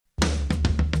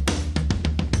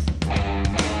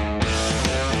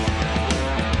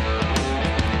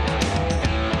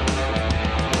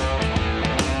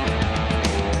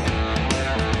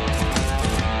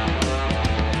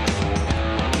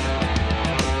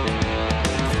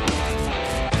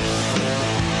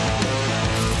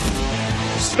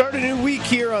a new week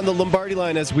here on the Lombardi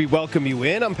Line as we welcome you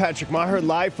in. I'm Patrick Maher,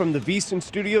 live from the VSiN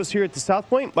Studios here at the South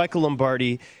Point. Michael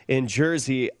Lombardi in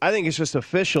Jersey. I think it's just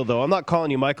official, though. I'm not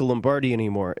calling you Michael Lombardi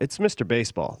anymore. It's Mr.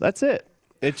 Baseball. That's it.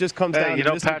 It just comes down to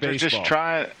Mr. Patrick, Baseball.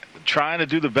 just trying to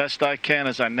do the best I can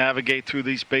as I navigate through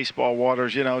these baseball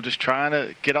waters. Just trying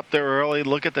to get up there early,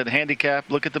 look at the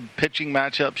handicap, look at the pitching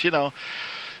matchups.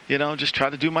 Just try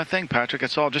to do my thing, Patrick.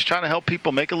 That's all. Just trying to help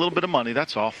people make a little bit of money.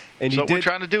 That's all. And that's what we're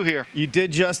trying to do here. You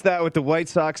did just that with the White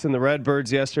Sox and the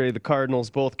Redbirds yesterday. The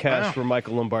Cardinals both cashed for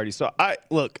Michael Lombardi. So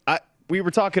we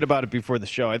were talking about it before the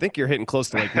show. I think you're hitting close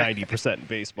to like 90% in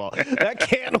baseball. That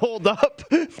can't hold up,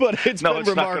 but it's been remarkable. No,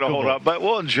 it's not going to hold up, but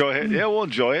we'll enjoy it. Yeah, we'll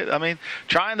enjoy it. I mean,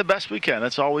 trying the best we can.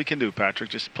 That's all we can do, Patrick.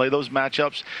 Just play those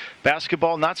matchups.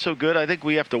 Basketball, not so good. I think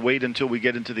we have to wait until we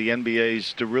get into the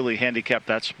NBAs to really handicap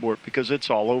that sport because it's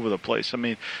all over the place. I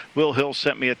mean, Will Hill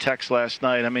sent me a text last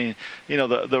night. I mean,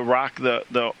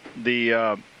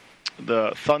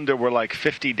 the Thunder were like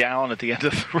 50 down at the end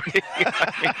of three.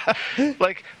 I mean,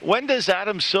 like, when does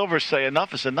Adam Silver say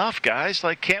enough is enough, guys?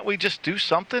 Like, can't we just do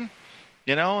something?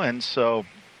 And so.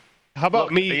 How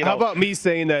about me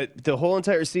saying that the whole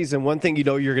entire season, one thing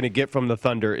you're going to get from the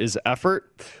Thunder is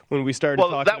effort. When we started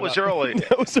talking that was early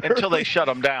until they shut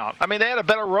them down. I mean, they had a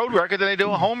better road record than they do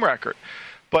a home record.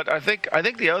 But I think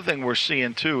the other thing we're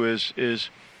seeing too is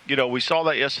we saw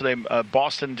that yesterday.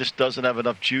 Boston just doesn't have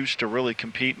enough juice to really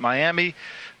compete. Miami,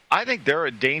 I think they're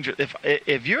a danger.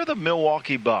 If you're the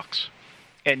Milwaukee Bucks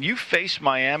and you face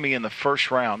Miami in the first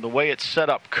round, the way it's set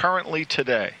up currently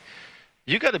today,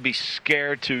 you got to be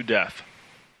scared to death.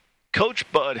 Coach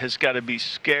Bud has got to be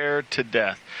scared to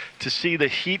death to see the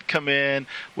Heat come in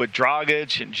with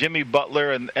Dragic and Jimmy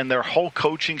Butler and their whole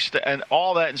coaching and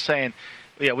all that and saying,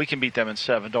 yeah, we can beat them in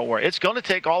 7. Don't worry. It's going to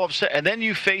take all of 7. And then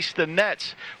you face the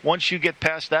Nets once you get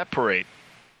past that parade.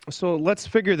 So let's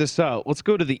figure this out. Let's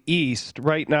go to the East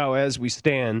right now as we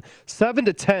stand. 7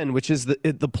 to 10, which is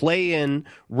the play-in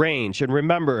range. And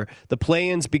remember, the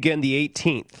play-ins begin the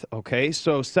 18th, okay?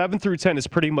 So 7 through 10 is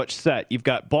pretty much set. You've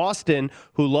got Boston,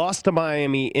 who lost to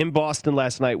Miami in Boston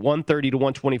last night, 130 to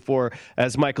 124,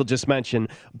 as Michael just mentioned.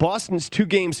 Boston's 2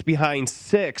 games behind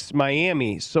 6,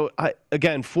 Miami. So,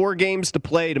 again, 4 games to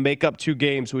play to make up 2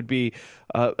 games would be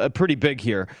pretty big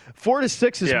here. 4 to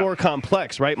 6 is more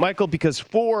complex, right, Michael? Because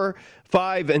 4,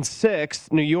 5, and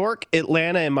 6, New York,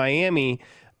 Atlanta, and Miami.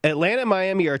 Atlanta and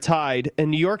Miami are tied,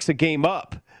 and New York's a game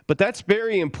up. But that's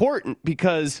very important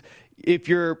because if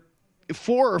you're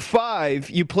 4 or 5,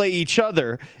 you play each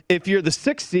other. If you're the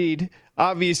 6th seed,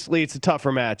 obviously it's a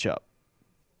tougher matchup.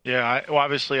 Yeah,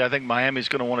 obviously I think Miami's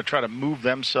going to want to try to move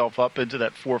themselves up into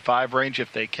that 4-5 range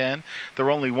if they can. They're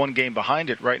only 1 game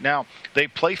behind it right now. They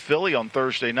play Philly on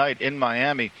Thursday night in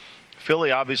Miami.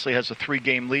 Philly obviously has a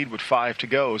 3-game lead with 5 to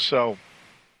go. So,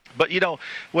 but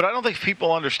what I don't think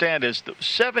people understand is the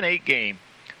 7-8 game,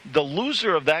 the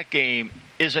loser of that game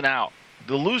isn't out.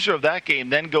 The loser of that game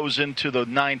then goes into the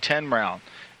 9-10 round.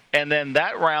 And then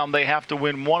that round, they have to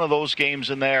win one of those games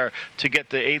in there to get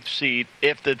the 8th seed.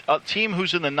 If the team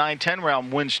who's in the 9-10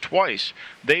 round wins twice,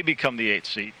 they become the 8th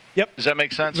seed. Yep. Does that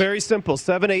make sense? Very simple.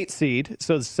 7-8 seed.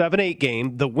 So the 7-8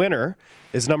 game, the winner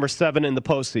is number 7 in the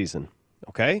postseason.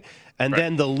 Okay? And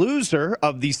then the loser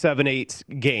of the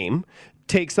 7-8 game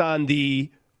takes on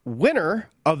the winner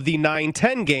of the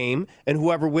 9-10 game, and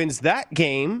whoever wins that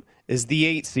game is the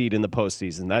 8th seed in the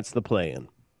postseason. That's the play-in.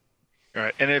 All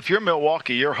right, and if you're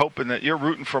Milwaukee, you're hoping that you're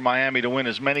rooting for Miami to win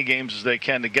as many games as they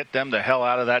can to get them the hell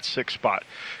out of that 6th spot,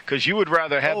 because you would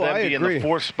rather have them be in the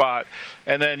 4th spot.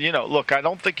 And then look, I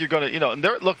don't think you're going to and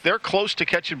they're close to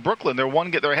catching Brooklyn.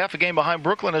 They're half a game behind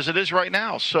Brooklyn as it is right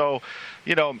now. So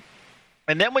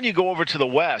And then when you go over to the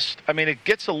West, I mean, it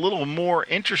gets a little more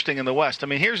interesting in the West. I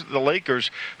mean, here's the Lakers,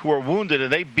 who are wounded,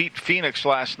 and they beat Phoenix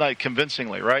last night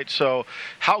convincingly, right? So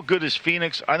how good is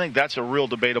Phoenix? I think that's a real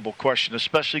debatable question,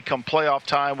 especially come playoff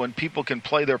time when people can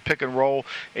play their pick and roll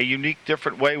a unique,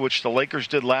 different way, which the Lakers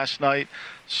did last night.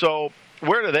 So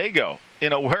where do they go?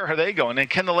 Where are they going? And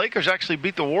can the Lakers actually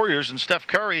beat the Warriors and Steph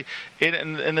Curry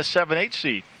in the 7-8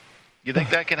 seed? You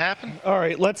think that can happen? All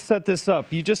right, let's set this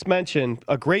up. You just mentioned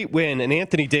a great win, and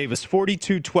Anthony Davis,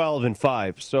 42, 12, and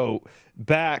 5. So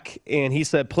back, and he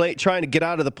said trying to get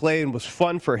out of the play-in was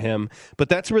fun for him. But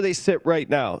that's where they sit right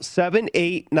now. 7,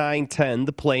 8, 9, 10,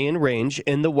 the play-in range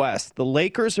in the West. The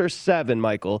Lakers are 7,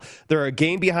 Michael. They're a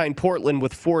game behind Portland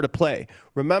with 4 to play.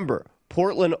 Remember,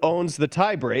 Portland owns the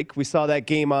tiebreak. We saw that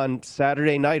game on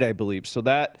Saturday night, I believe. So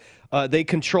that they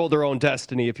control their own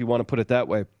destiny, if you want to put it that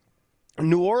way.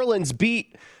 New Orleans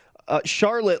beat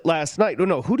Charlotte last night.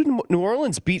 No, who did New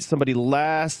Orleans beat somebody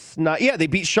last night? Yeah, they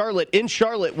beat Charlotte in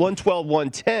Charlotte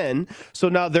 112-110. So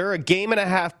now they're a game and a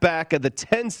half back of the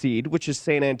 10 seed, which is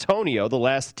San Antonio, the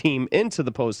last team into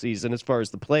the postseason as far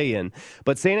as the play-in.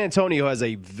 But San Antonio has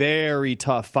a very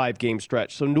tough 5-game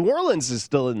stretch. So New Orleans is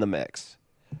still in the mix.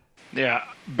 Yeah,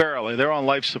 barely. They're on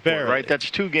life support, barely. Right?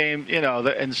 That's 2 games,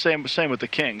 and same with the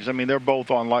Kings. I mean, they're both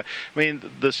on life. I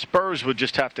mean, the Spurs would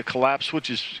just have to collapse, which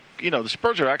is, the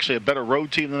Spurs are actually a better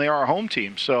road team than they are a home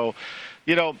team. So,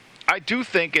 I do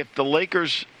think if the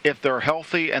Lakers, if they're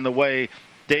healthy and the way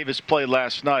Davis played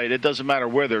last night, it doesn't matter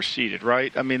where they're seated,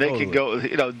 right? I mean, they could go,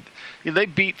 they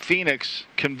beat Phoenix,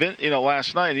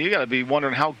 last night, and you got to be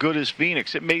wondering how good is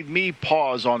Phoenix. It made me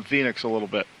pause on Phoenix a little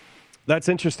bit. That's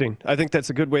interesting. I think that's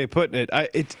a good way of putting it.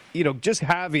 It's just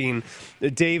having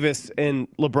Davis and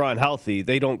LeBron healthy,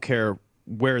 they don't care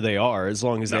where they are as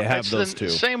long as they have those two.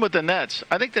 Same with the Nets.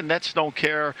 I think the Nets don't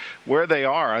care where they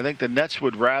are. I think the Nets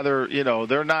would rather,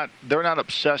 they're not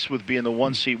obsessed with being the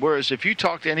 1 seed. Whereas if you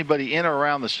talk to anybody in or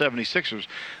around the 76ers,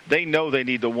 they know they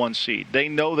need the 1 seed. They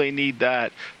know they need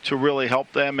that to really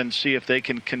help them and see if they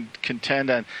can contend.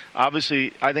 And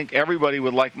obviously, I think everybody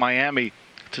would like Miami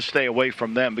to stay away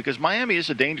from them because Miami is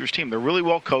a dangerous team. They're really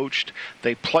well coached.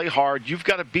 They play hard. You've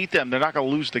got to beat them. They're not going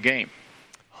to lose the game.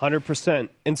 100%.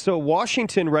 And so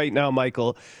Washington right now,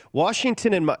 Michael,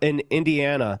 Washington and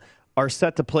Indiana are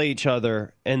set to play each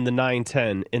other in the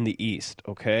 9-10 in the East,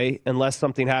 okay? Unless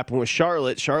something happened with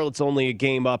Charlotte. Charlotte's only a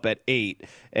game up at 8.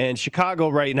 And Chicago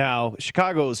right now,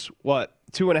 Chicago's,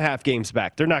 2.5 games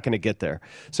back. They're not going to get there.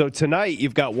 So tonight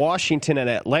you've got Washington and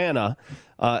Atlanta.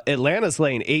 Atlanta's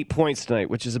laying 8 points tonight,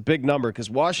 which is a big number because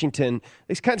Washington,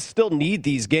 they kind of still need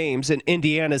these games, and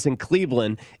Indiana's in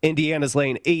Cleveland. Indiana's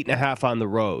laying 8.5 on the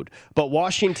road. But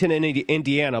Washington and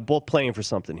Indiana both playing for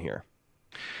something here.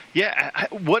 Yeah,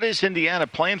 what is Indiana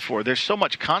playing for? There's so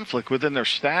much conflict within their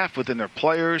staff, within their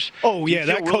players. Oh, yeah,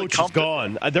 that coach is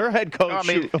gone. Their head coach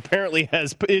apparently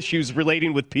has issues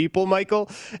relating with people, Michael.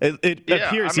 It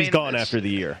appears he's gone after the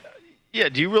year. Yeah,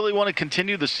 do you really want to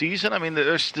continue the season? I mean,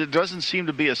 there doesn't seem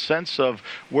to be a sense of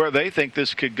where they think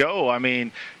this could go. I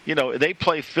mean, they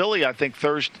play Philly, I think,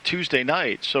 Tuesday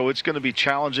night, so it's going to be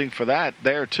challenging for that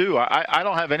there, too. I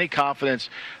don't have any confidence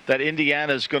that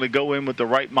Indiana is going to go in with the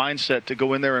right mindset to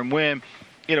go in there and win,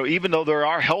 even though they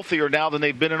are healthier now than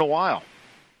they've been in a while.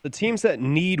 The teams that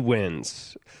need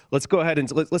wins, let's go ahead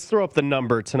and let's throw up the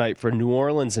number tonight for New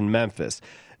Orleans and Memphis.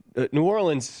 New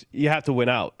Orleans, you have to win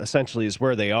out, essentially, is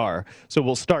where they are. So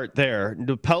we'll start there.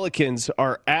 The Pelicans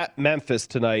are at Memphis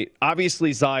tonight.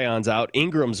 Obviously, Zion's out.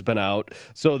 Ingram's been out.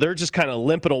 So they're just kind of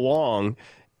limping along.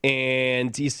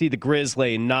 And you see the Grizz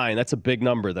laying 9. That's a big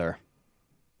number there.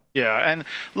 Yeah, and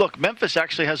look, Memphis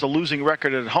actually has a losing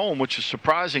record at home, which is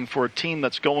surprising for a team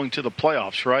that's going to the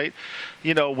playoffs, right?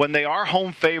 When they are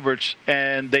home favorites,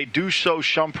 and they do show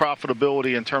some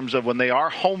profitability in terms of when they are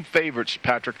home favorites,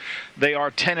 Patrick, they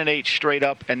are 10-8 straight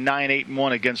up and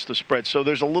 9-8-1 against the spread. So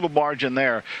there's a little margin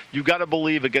there. You got to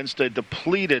believe against a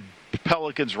depleted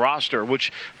Pelicans roster,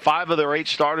 which 5 of their 8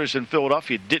 starters in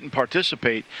Philadelphia didn't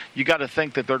participate, you got to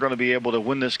think that they're going to be able to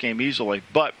win this game easily.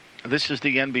 But this is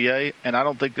the NBA, and I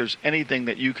don't think there's anything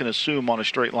that you can assume on a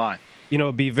straight line.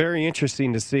 It'd be very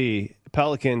interesting to see.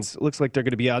 Pelicans, looks like they're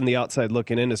going to be on the outside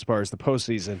looking in as far as the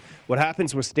postseason. What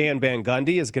happens with Stan Van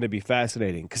Gundy is going to be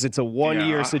fascinating because it's a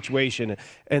one-year situation,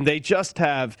 and they just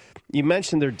have, you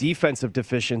mentioned their defensive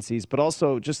deficiencies, but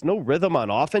also just no rhythm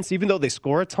on offense. Even though they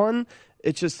score a ton,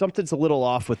 it's just something's a little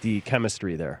off with the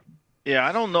chemistry there. Yeah,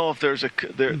 I don't know if there's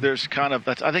kind of,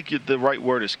 I think the right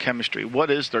word is chemistry.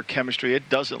 What is their chemistry? It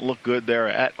doesn't look good there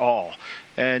at all.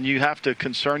 And you have to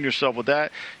concern yourself with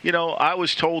that. I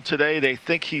was told today they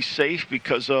think he's safe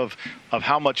because of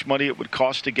how much money it would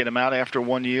cost to get him out after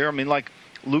 1 year. I mean, like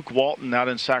Luke Walton out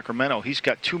in Sacramento, he's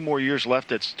got 2 more years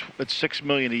left. It's $6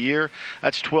 million a year.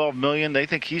 That's $12 million. They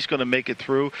think he's going to make it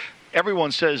through.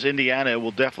 Everyone says Indiana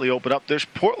will definitely open up.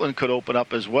 Portland could open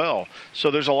up as well.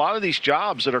 So there's a lot of these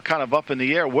jobs that are kind of up in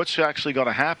the air. What's actually going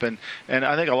to happen? And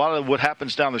I think a lot of what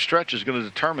happens down the stretch is going to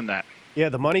determine that. Yeah,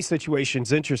 the money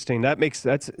situation's interesting. That's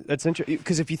interesting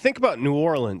because if you think about New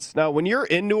Orleans, now when you're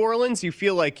in New Orleans, you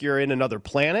feel like you're in another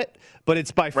planet, but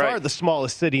it's by far the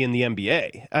smallest city in the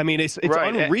NBA. I mean, it's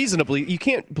unreasonably, you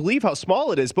can't believe how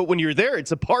small it is, but when you're there,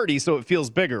 it's a party, so it feels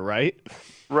bigger, right?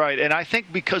 Right, and I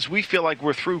think because we feel like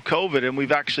we're through COVID and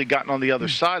we've actually gotten on the other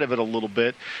side of it a little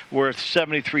bit, where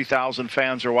 73,000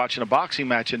 fans are watching a boxing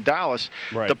match in Dallas,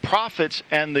 right. The profits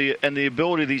and the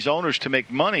ability of these owners to make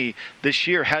money this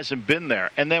year hasn't been there.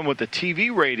 And then with the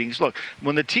TV ratings, look,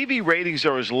 when the TV ratings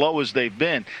are as low as they've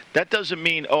been, that doesn't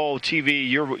mean, oh, TV,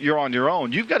 you're on your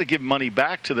own. You've got to give money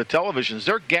back to the televisions.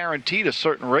 They're guaranteed a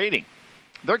certain rating.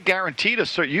 They're guaranteed a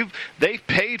certain. They've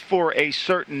paid for a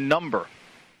certain number.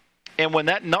 And when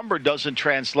that number doesn't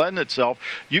translate itself,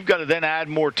 you've got to then add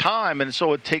more time, and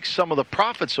so it takes some of the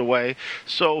profits away.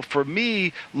 So for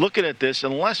me, looking at this,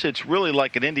 unless it's really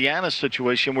like an Indiana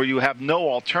situation where you have no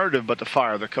alternative but to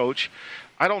fire the coach,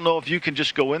 I don't know if you can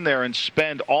just go in there and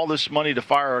spend all this money to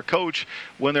fire a coach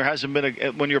when there hasn't been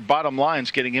when your bottom line's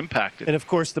getting impacted. And, of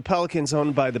course, the Pelicans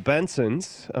owned by the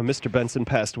Bensons. Mr. Benson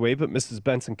passed away, but Mrs.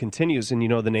 Benson continues, and you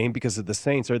know the name because of the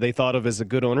Saints. Are they thought of as a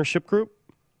good ownership group?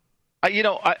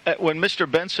 When Mr.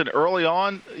 Benson early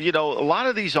on, a lot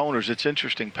of these owners, it's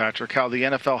interesting, Patrick, how the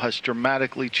NFL has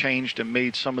dramatically changed and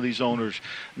made some of these owners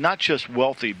not just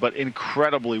wealthy, but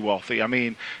incredibly wealthy. I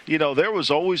mean, there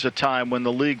was always a time when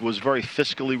the league was very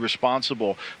fiscally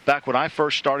responsible. Back when I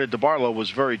first started, DeBarlo was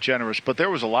very generous, but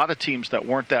there was a lot of teams that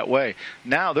weren't that way.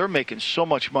 Now they're making so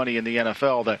much money in the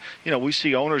NFL that, we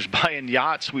see owners buying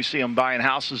yachts, we see them buying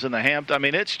houses in the Hamptons. I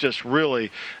mean, it's just really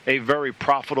a very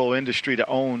profitable industry to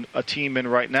own a team in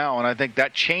right now, and I think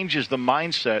that changes the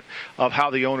mindset of how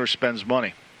the owner spends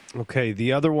money. Okay,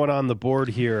 the other one on the board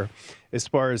here, as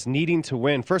far as needing to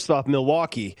win, first off,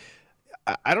 Milwaukee.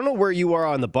 I don't know where you are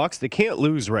on the Bucks. They can't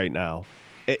lose right now.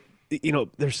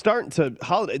 They're starting to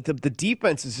the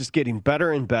defense is just getting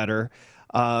better and better.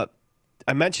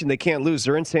 I mentioned they can't lose.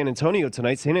 They're in San Antonio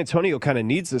tonight. San Antonio kind of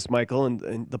needs this, Michael,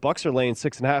 and the Bucks are laying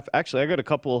 6.5. Actually, I got a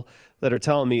couple that are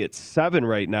telling me it's 7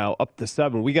 right now, up to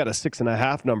 7. We got a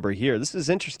 6.5 number here. This is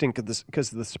interesting because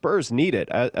the Spurs need it,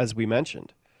 as we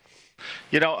mentioned.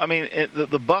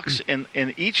 The Bucks in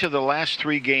each of the last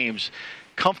 3 games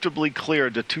comfortably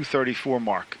cleared the 234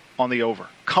 mark on the over.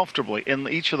 Comfortably in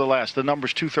each of the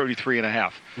number's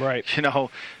 233.5. Right.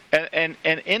 And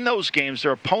in those games,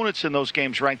 their opponents in those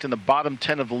games ranked in the bottom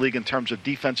 10 of the league in terms of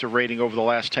defensive rating over the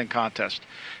last 10 contests.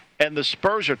 And the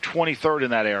Spurs are 23rd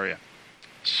in that area.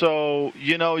 So,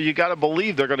 you got to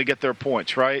believe they're going to get their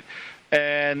points, right?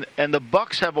 And the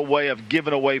Bucks have a way of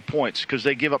giving away points because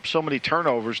they give up so many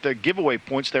turnovers. Their giveaway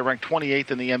points, they rank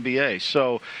 28th in the NBA.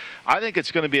 So I think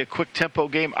it's going to be a quick tempo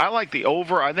game. I like the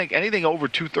over. I think anything over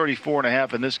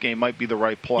 234.5 in this game might be the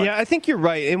right play. Yeah, I think you're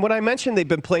right. And when I mentioned they've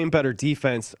been playing better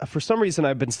defense, for some reason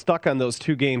I've been stuck on those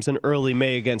 2 games in early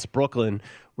May against Brooklyn,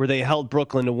 where they held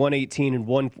Brooklyn to 118 and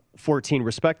 114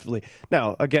 respectively.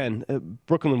 Now, again,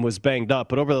 Brooklyn was banged up,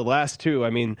 but over the last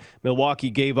 2, Milwaukee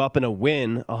gave up in a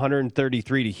win,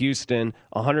 133 to Houston,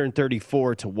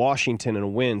 134 to Washington in a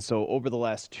win. So over the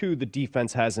last 2, the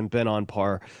defense hasn't been on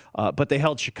par. But they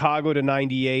held Chicago to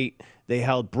 98. They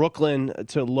held Brooklyn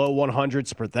to low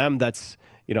 100s. For them, that's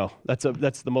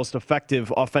the most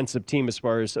effective offensive team as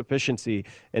far as efficiency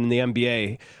in the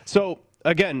NBA. So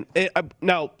again,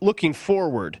 now looking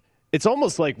forward, it's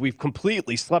almost like we've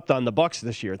completely slept on the Bucks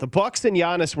this year. The Bucks and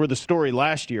Giannis were the story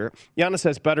last year. Giannis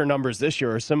has better numbers this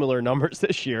year, or similar numbers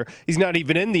this year. He's not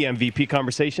even in the MVP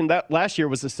conversation. That last year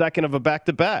was the second of a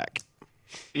back-to-back.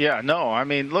 Yeah, no,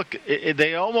 look,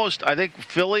 I think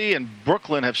Philly and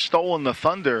Brooklyn have stolen the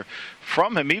thunder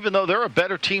from him, even though they're a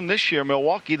better team this year,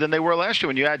 Milwaukee, than they were last year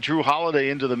when you add Drew Holiday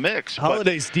into the mix.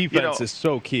 Holiday's defense is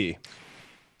so key.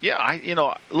 Yeah,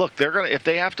 look, they're gonna if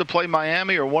they have to play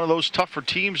Miami or one of those tougher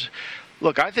teams.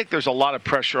 Look, I think there's a lot of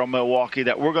pressure on Milwaukee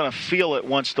that we're going to feel it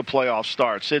once the playoff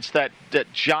starts. It's that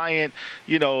giant,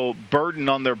 burden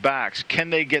on their backs. Can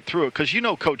they get through it? Because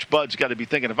Coach Bud's got to be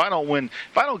thinking, if I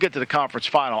don't get to the conference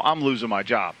final, I'm losing my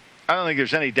job. I don't think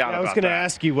there's any doubt about that. I was going to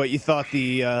ask you what you thought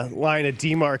the line of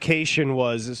demarcation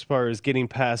was as far as getting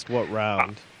past what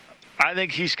round. I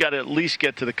think he's got to at least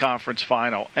get to the conference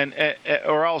final,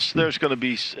 or else there's going to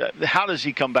be how does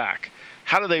he come back?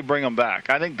 How do they bring him back?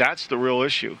 I think that's the real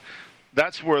issue.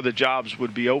 That's where the jobs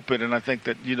would be open, and I think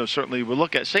that certainly we'll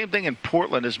look at same thing in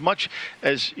Portland. As much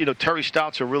as Terry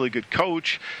Stout's a really good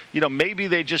coach, maybe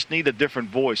they just need a different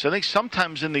voice. I think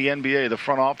sometimes in the NBA, the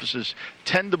front offices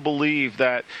tend to believe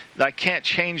that I can't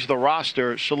change the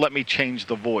roster, so let me change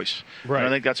the voice. Right. And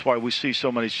I think that's why we see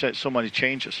so many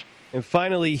changes. And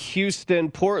finally,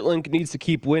 Houston. Portland needs to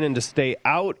keep winning to stay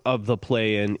out of the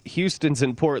play-in. Houston's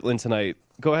in Portland tonight.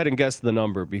 Go ahead and guess the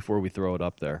number before we throw it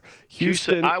up there.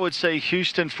 Houston, I would say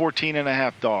Houston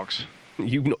 14.5 dogs.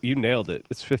 You nailed it.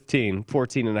 It's 15,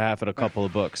 14 and a half in a couple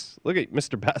of books. Look at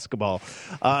Mr. Basketball.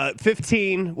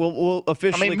 15, we'll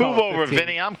officially move over,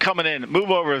 Vinny. I'm coming in.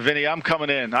 Move over, Vinny. I'm coming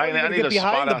in. I need a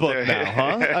spot the out book there.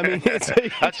 Now, huh? I mean, that's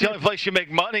the only place you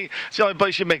make money. It's the only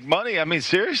place you make money. I mean,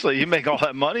 seriously, you make all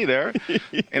that money there.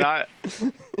 And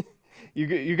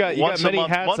You got many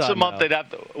hats once on a month now.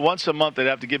 once a month they'd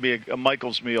have to give me a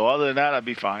Michael's meal. Other than that, I'd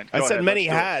be fine. I said many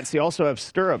hats. You also have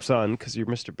stirrups on because you're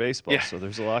Mr. Baseball, yeah. So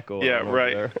there's a lot going on. Yeah,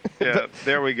 right. Over there. Yeah,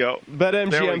 there we go.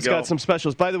 BetMGM's got some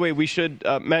specials. By the way, we should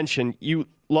mention you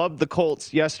loved the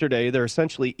Colts yesterday. They're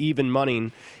essentially even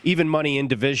money in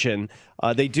division.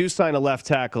 They do sign a left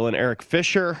tackle in Eric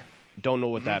Fisher. Don't know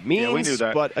what that means. Yeah, we knew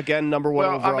that. But again, number one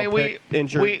overall pick,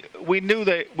 injured. We knew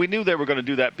they were going to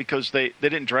do that because they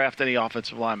didn't draft any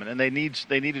offensive linemen, and they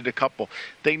needed a couple.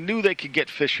 They knew they could get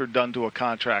Fisher done to a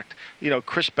contract.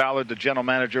 Chris Ballard, the general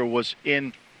manager, was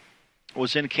in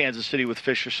Kansas City with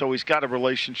Fisher, so he's got a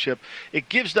relationship. It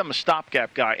gives them a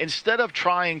stopgap guy. Instead of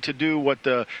trying to do what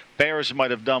the Bears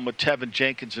might have done with Tevin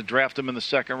Jenkins and draft him in the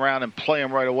second round and play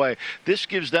him right away, this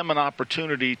gives them an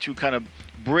opportunity to kind of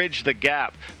bridge the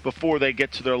gap before they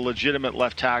get to their legitimate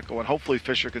left tackle, and hopefully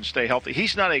Fisher can stay healthy.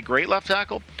 He's not a great left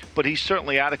tackle, but he's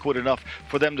certainly adequate enough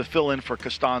for them to fill in for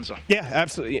Costanza. Yeah,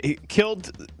 absolutely. He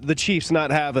killed the Chiefs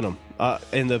not having him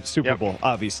in the Super Bowl,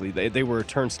 obviously. They were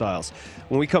turnstiles.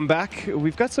 When we come back,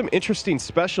 we've got some interesting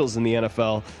specials in the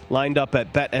NFL lined up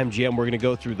at BetMGM. We're going to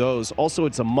go through those. Also,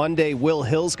 it's a Monday. Will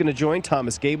Hill's going to join.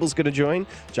 Thomas Gable's going to join.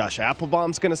 Josh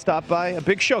Applebaum's going to stop by. A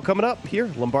big show coming up here.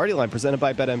 Lombardi Line presented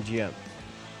by BetMGM.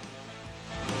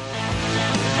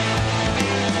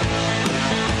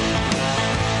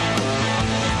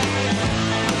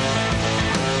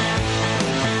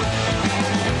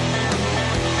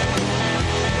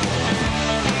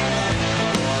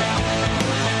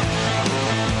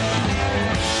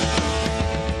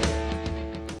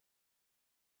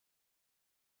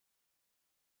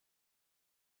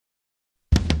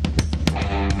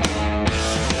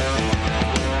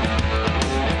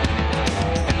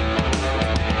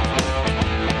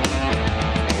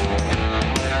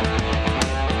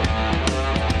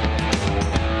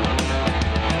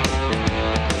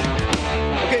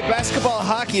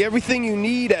 Everything you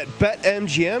need at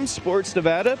BetMGM, Sports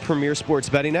Nevada, premier sports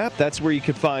betting app. That's where you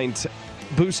can find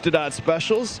boosted odds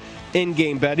specials,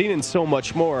 in-game betting, and so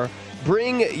much more.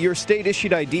 Bring your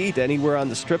state-issued ID to anywhere on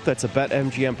the Strip that's a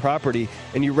BetMGM property,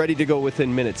 and you're ready to go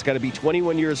within minutes. Got to be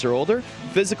 21 years or older,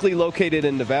 physically located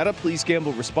in Nevada. Please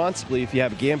gamble responsibly. If you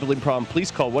have a gambling problem,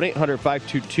 please call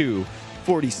 1-800-522-4700.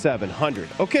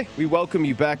 Okay, we welcome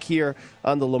you back here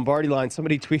on the Lombardi Line.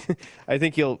 Somebody tweeted, I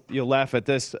think you'll laugh at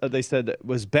this. They said it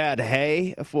was bad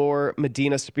hay for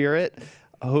Medina Spirit,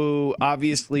 who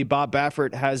obviously Bob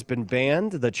Baffert has been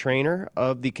banned, the trainer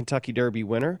of the Kentucky Derby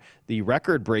winner, the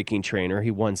record-breaking trainer.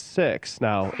 He won 6.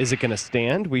 Now, is it going to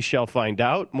stand? We shall find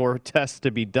out. More tests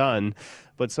to be done.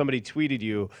 But somebody tweeted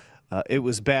you, it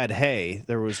was bad hay.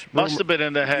 There was must have been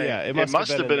in the hay. Yeah, it must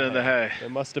have been in the hay.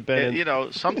 It must have been.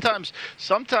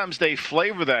 Sometimes they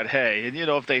flavor that hay, and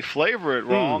if they flavor it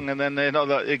wrong, and then that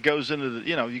it goes into the.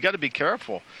 You got to be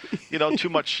careful. Too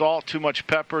much salt, too much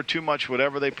pepper, too much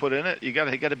whatever they put in it. You got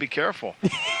to be careful.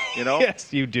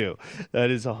 Yes, you do. That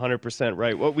is 100%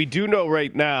 right. What we do know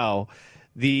right now.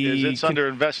 It's under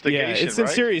investigation, yeah, it's in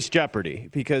serious jeopardy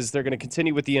because they're going to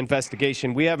continue with the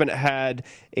investigation. We haven't had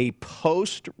a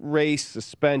post-race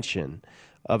suspension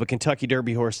of a Kentucky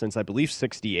Derby horse since, I believe,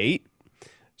 1968.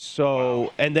 So,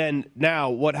 wow. And then now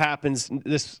what happens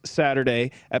this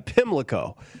Saturday at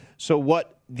Pimlico? So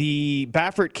what the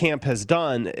Baffert camp has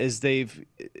done is they've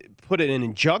put in an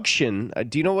injunction.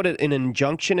 Do you know what an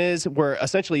injunction is? Where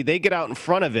essentially they get out in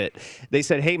front of it. They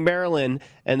said, hey, Maryland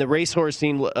and the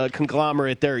racehorsing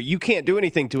conglomerate there, you can't do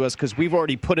anything to us because we've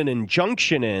already put an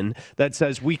injunction in that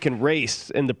says we can race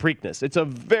in the Preakness. It's a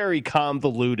very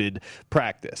convoluted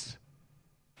practice.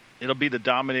 It'll be the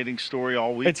dominating story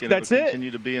all week. That's it'll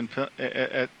continue to be at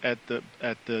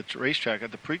the racetrack,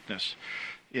 at the Preakness.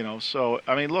 So,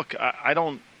 I mean, look,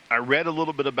 I read a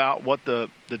little bit about what the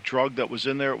drug that was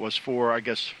in there. It was for, I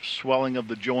guess, swelling of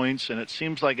the joints, and it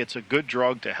seems like it's a good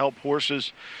drug to help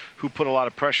horses who put a lot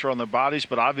of pressure on their bodies,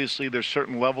 but obviously there's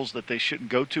certain levels that they shouldn't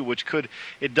go to,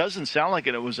 it doesn't sound like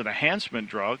it was an enhancement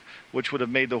drug, which would have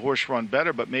made the horse run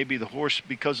better, but maybe the horse,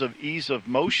 because of ease of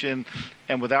motion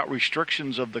and without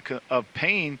restrictions of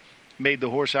pain, made the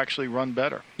horse actually run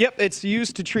better. Yep, it's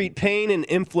used to treat pain and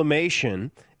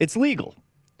inflammation. It's legal.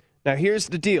 Now, here's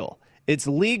the deal. It's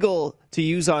legal to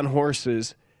use on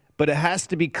horses, but it has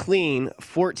to be clean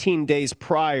 14 days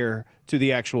prior to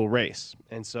the actual race.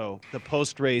 And so the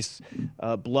post-race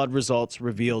blood results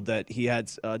revealed that he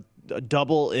had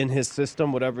double in his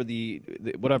system, whatever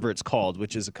it's called,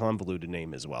 which is a convoluted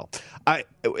name as well.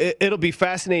 It'll be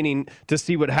fascinating to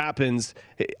see what happens.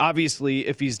 Obviously,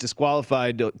 if he's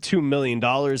disqualified, $2 million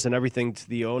and everything to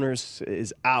the owners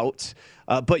is out.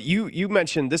 But you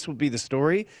mentioned this would be the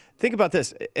story. Think about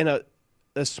this. In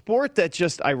a sport that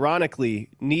just ironically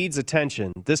needs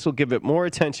attention, this will give it more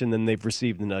attention than they've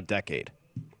received in a decade.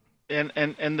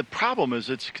 And the problem is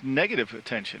it's negative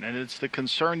attention, and it's the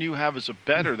concern you have as a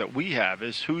bettor that we have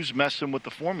is who's messing with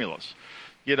the formulas,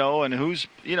 and who's,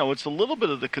 it's a little bit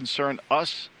of the concern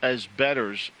us as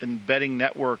bettors in betting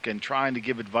network and trying to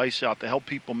give advice out to help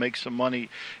people make some money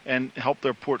and help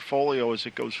their portfolio as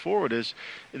it goes forward is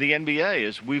the NBA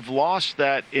is we've lost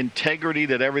that integrity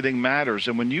that everything matters.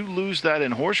 And when you lose that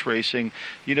in horse racing,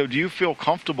 do you feel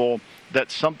comfortable that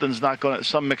some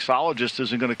mixologist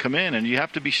isn't going to come in, and you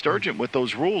have to be stringent with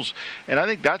those rules. And I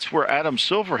think that's where Adam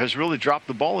Silver has really dropped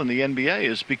the ball in the NBA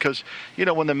is because,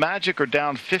 when the Magic are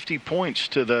down 50 points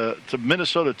to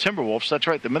Minnesota Timberwolves, that's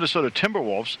right, the Minnesota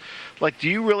Timberwolves, do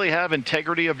you really have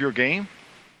integrity of your game?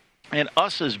 And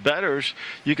us as bettors,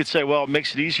 you could say, well, it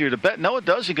makes it easier to bet. No, it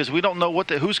doesn't, because we don't know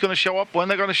who's going to show up, when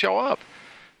they're going to show up.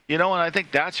 And I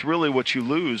think that's really what you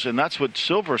lose, and that's what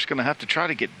Silver's going to have to try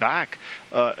to get back,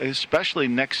 especially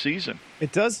next season.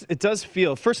 It does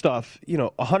feel, first off,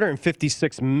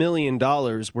 $156 million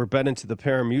were bet into the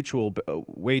pari-mutuel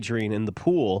wagering in the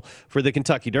pool for the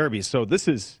Kentucky Derby. So this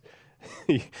is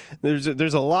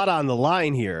there's a lot on the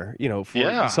line here,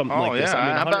 for something like this.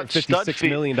 I mean, $156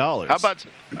 million.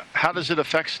 How does it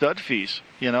affect stud fees,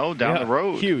 down the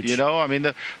road? Huge. I mean,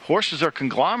 the horses are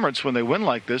conglomerates when they win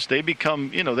like this. They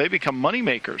become money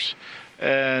makers.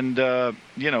 And,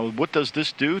 what does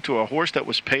this do to a horse that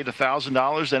was paid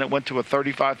 $1,000, then it went to a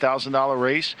 $35,000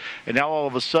 race, and now all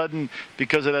of a sudden,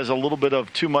 because it has a little bit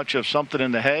of too much of something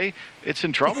in the hay, it's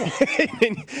in trouble.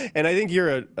 And I think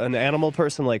you're an animal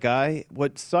person like I.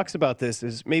 What sucks about this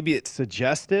is maybe it's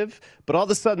suggestive, but all of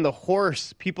a sudden the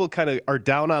horse, people kind of are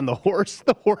down on the horse.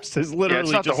 The horse is literally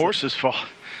it's not the horse's fault.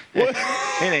 It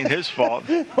ain't his fault.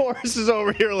 The horse is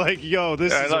over here like, yo,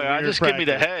 this is a weird just give me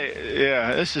the hay.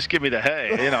 Yeah, let's just give me the hay.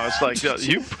 It's like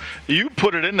you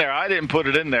put it in there. I didn't put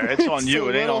it in there. It's on you.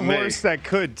 It ain't on me. A little horse that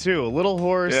could too. A little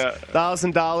horse,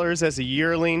 $1,000 as a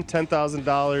yearling,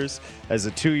 $10,000 as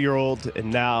a 2-year-old,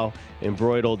 and now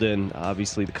embroiled in,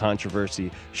 obviously, the controversy.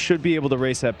 Should be able to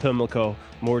race at Pimlico.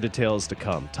 More details to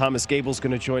come. Thomas Gable's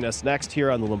going to join us next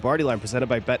here on the Lombardi Line, presented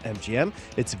by BetMGM.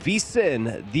 It's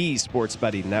VSiN, the Sports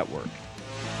Betting Network.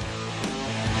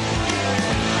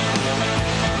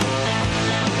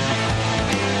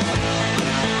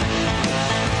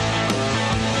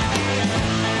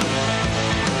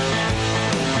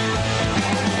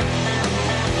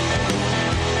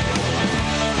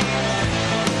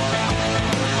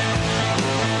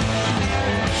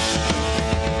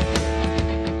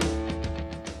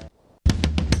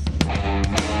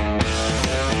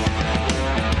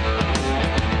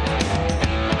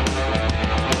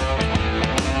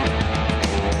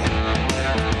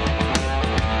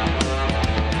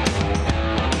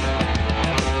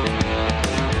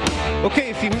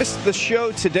 The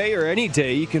show today or any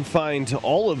day, you can find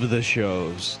all of the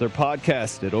shows. They're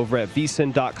podcasted over at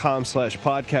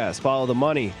vsin.com/podcast. Follow the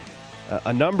money,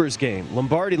 a numbers game,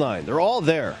 Lombardi Line. They're all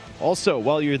there. Also,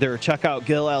 while you're there, check out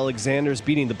Gil Alexander's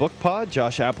Beating the Book Pod,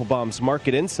 Josh Applebaum's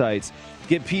Market Insights.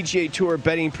 Get PGA Tour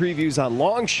betting previews on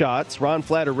Long Shots, Ron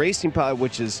Flatter Racing Pod,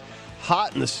 which is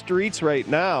hot in the streets right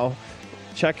now.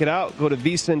 Check it out. Go to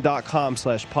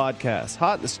vsin.com/podcast.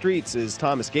 Hot in the streets is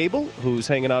Thomas Gable, who's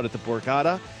hanging out at the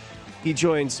Borgata. He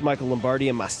joins Michael Lombardi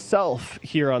and myself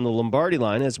here on the Lombardi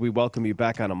Line as we welcome you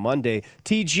back on a Monday.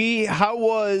 TG, how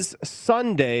was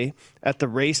Sunday at the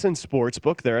Race and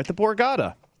Sportsbook there at the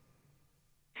Borgata?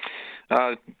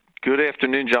 Good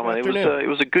afternoon, gentlemen. It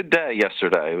was a good day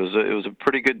yesterday. It was a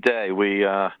pretty good day. We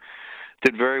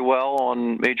did very well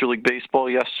on Major League Baseball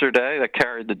yesterday. That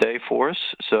carried the day for us.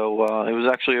 So it was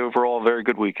actually overall a very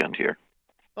good weekend here.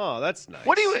 Oh, that's nice.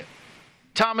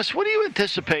 Thomas, what do you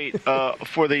anticipate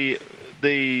for the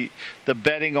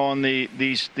betting on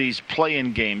these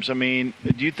play-in games? I mean,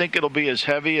 do you think it'll be as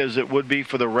heavy as it would be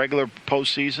for the regular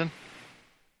postseason?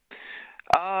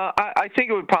 I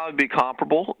think it would probably be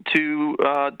comparable to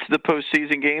the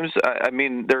postseason games. I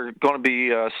mean, they're going to be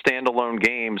standalone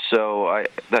games, so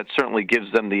that certainly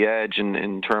gives them the edge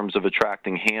in terms of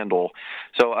attracting handle.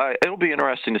 So it'll be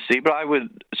interesting to see, but I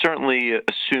would certainly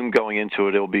assume going into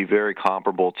it, it'll be very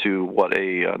comparable to what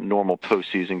a normal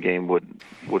postseason game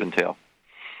would entail.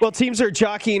 Well, teams are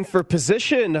jockeying for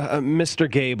position, Mr.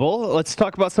 Gable. Let's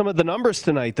talk about some of the numbers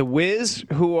tonight. The Wiz,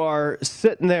 who are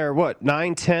sitting there,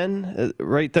 9-10,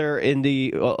 right there in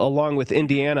the along with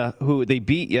Indiana, who they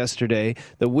beat yesterday.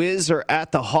 The Wiz are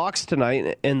at the Hawks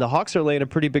tonight, and the Hawks are laying a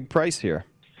pretty big price here.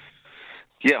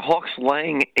 Yeah, Hawks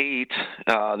laying 8.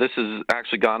 This has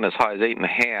actually gone as high as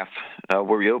 8.5,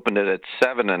 where we opened it at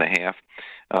 7.5.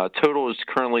 Total is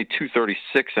currently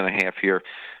 236.5 here.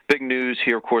 Big news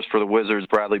here, of course, for the Wizards.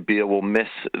 Bradley Beal will miss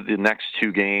the next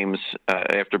 2 games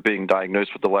after being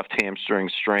diagnosed with the left hamstring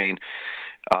strain,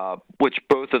 which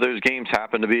both of those games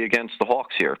happen to be against the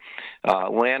Hawks here.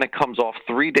 Atlanta comes off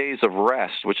 3 days of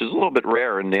rest, which is a little bit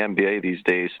rare in the NBA these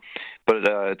days. But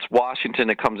it's Washington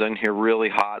that comes in here really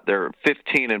hot. They're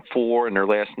 15-4 in their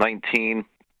last 19.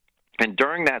 And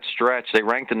during that stretch, they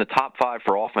ranked in the top 5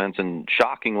 for offense and,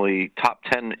 shockingly, top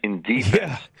 10 in defense.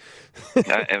 Yeah.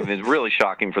 It's really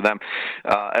shocking for them.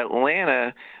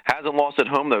 Atlanta hasn't lost at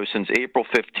home, though, since April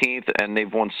 15th, and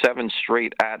they've won 7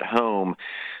 straight at home.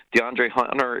 DeAndre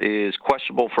Hunter is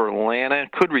questionable for Atlanta,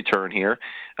 could return here.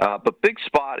 But big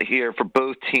spot here for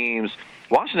both teams.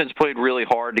 Washington's played really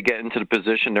hard to get into the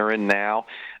position they're in now.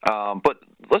 But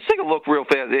let's take a look real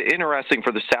fast. Interesting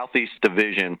for the Southeast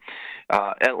Division.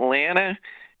 Atlanta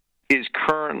is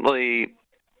currently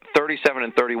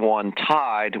 37-31,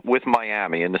 tied with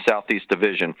Miami in the Southeast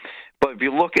Division. But if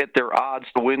you look at their odds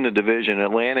to win the division,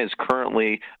 Atlanta is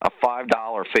currently a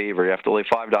 $5 favorite. You have to lay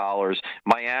 $5.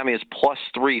 Miami is plus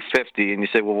 350, and you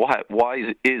say, well,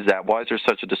 why is that? Why is there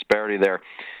such a disparity there?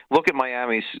 Look at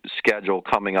Miami's schedule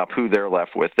coming up, who they're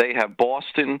left with. They have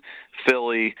Boston,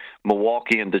 Philly,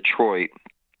 Milwaukee, and Detroit.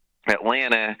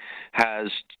 Atlanta has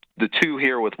the 2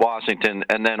 here with Washington,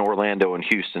 and then Orlando and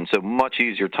Houston. So much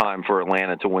easier time for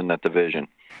Atlanta to win that division.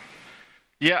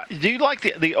 Yeah, do you like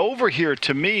the over here?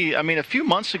 To me, I mean, a few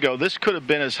months ago, this could have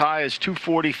been as high as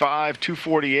 245,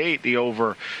 248, the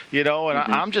over, and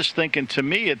I'm just thinking, to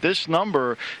me, at this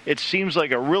number, it seems like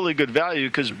a really good value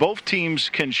because both teams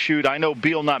can shoot. I know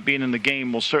Beal not being in the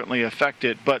game will certainly affect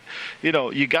it, but,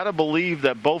 you got to believe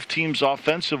that both teams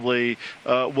offensively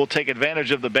will take advantage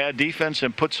of the bad defense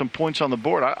and put some points on the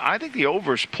board. I think the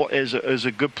over is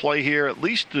a good play here, at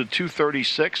least the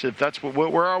 236, if that's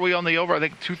where are we on the over? I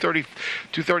think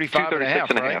 235 and a half,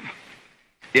 right?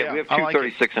 Yeah, we have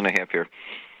 236 and a half here.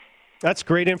 That's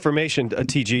great information,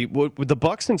 TG. With the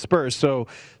Bucks and Spurs, so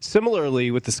similarly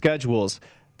with the schedules,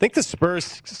 I think the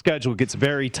Spurs schedule gets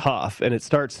very tough, and it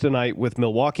starts tonight with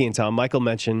Milwaukee in town. Michael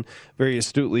mentioned very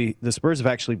astutely the Spurs have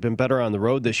actually been better on the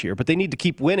road this year, but they need to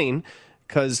keep winning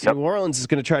because New Orleans is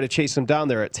going to try to chase them down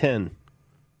there at 10.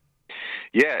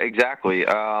 Yeah, exactly.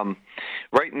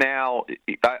 Right now,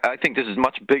 I think this is a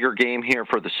much bigger game here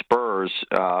for the Spurs,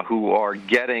 who are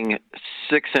getting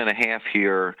 6.5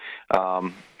 here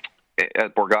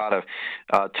at Borgata.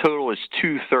 Total is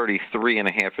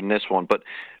 233.5 in this one, but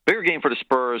bigger game for the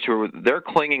Spurs, they're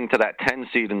clinging to that 10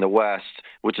 seed in the West,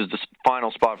 which is the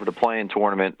final spot for the play-in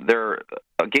tournament. They're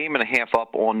a game and a half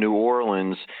up on New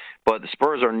Orleans, but the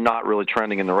Spurs are not really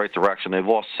trending in the right direction. They've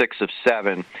lost 6 of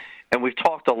 7. And we've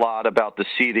talked a lot about the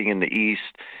seeding in the East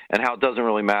and how it doesn't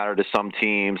really matter to some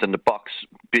teams, and the Bucks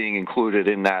being included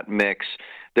in that mix.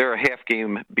 They're a half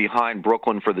game behind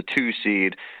Brooklyn for the 2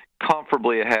 seed,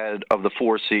 comfortably ahead of the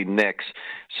 4 seed Knicks.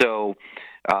 So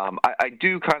I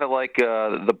do kind of like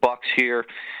the Bucks here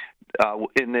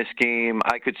in this game.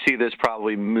 I could see this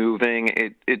probably moving.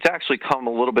 It's actually come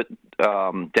a little bit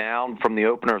down from the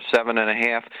opener of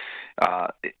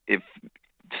 7.5. If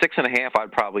 6.5,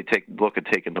 I'd probably look at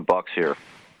taking the Bucks here.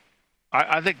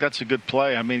 I think that's a good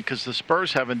play. I mean, because the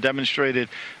Spurs haven't demonstrated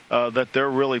that they're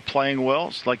really playing well.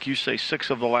 It's like you say, 6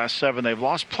 of the last 7 they've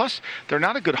lost. Plus, they're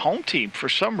not a good home team. For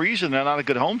some reason, they're not a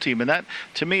good home team. And that,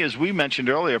 to me, as we mentioned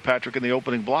earlier, Patrick, in the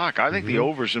opening block, I think the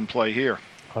over's in play here.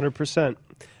 100%.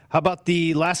 How about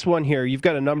the last one here? You've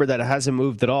got a number that hasn't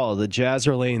moved at all. The Jazz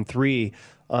are laying 3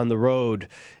 on the road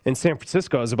in San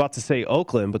Francisco. I was about to say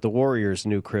Oakland, but the Warriors'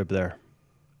 new crib there.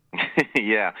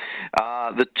 Yeah.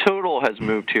 The total has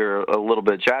moved here a little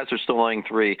bit. Jazz are still laying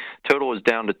 3. Total is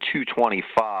down to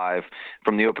 225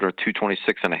 from the opener,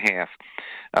 226.5.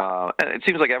 And it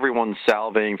seems like everyone's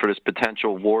salivating for this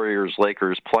potential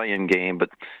Warriors-Lakers play-in game, but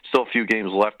still a few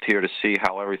games left here to see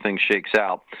how everything shakes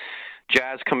out.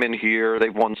 Jazz come in here.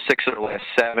 They've won 6 of their last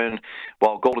 7,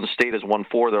 while Golden State has won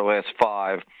 4 of their last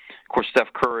 5. Of course,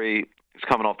 Steph Curry is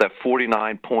coming off that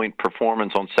 49-point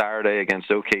performance on Saturday against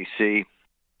OKC.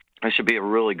 It should be a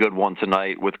really good one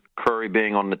tonight with Curry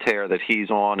being on the tear that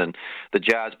he's on and the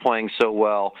Jazz playing so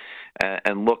well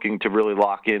and looking to really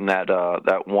lock in that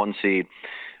 1 seed.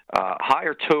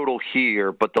 Higher total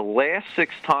here, but the last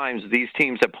 6 times these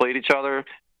teams have played each other,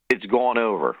 it's gone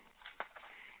over.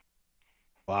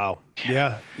 Wow.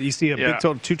 Yeah. You see a big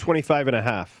total,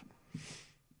 225.5.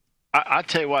 I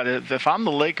tell you what, if I'm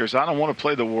the Lakers, I don't want to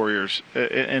play the Warriors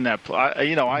in that.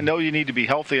 I know you need to be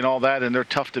healthy and all that, and they're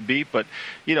tough to beat. But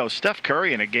Steph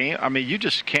Curry in a game, I mean, you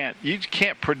just can't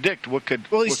predict what could.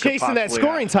 Well, he's chasing that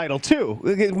scoring title too.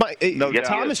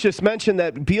 Thomas just mentioned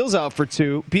that Beal's out for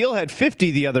 2. Beal had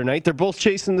 50 the other night. They're both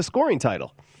chasing the scoring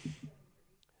title.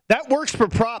 That works for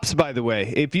props, by the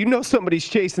way. If you know somebody's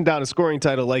chasing down a scoring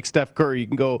title like Steph Curry, you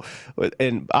can go,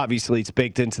 and obviously it's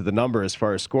baked into the number as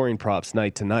far as scoring props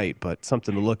night to night, but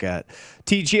something to look at.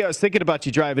 TG, I was thinking about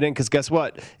you driving in because guess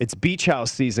what? It's beach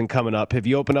house season coming up. Have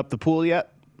you opened up the pool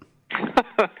yet?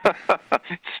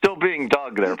 Still being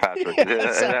dug there, Patrick.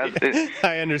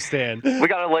 I understand. We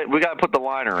gotta put the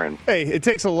liner in. Hey, it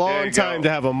takes a long time to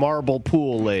have a marble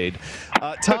pool laid.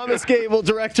 Thomas Gable,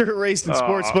 director of Race and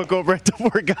Sportsbook over at the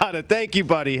Borgata. Thank you,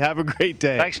 buddy. Have a great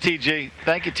day. Thanks, TG.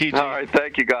 Thank you, TG. All right,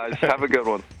 thank you, guys. Have a good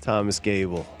one. Thomas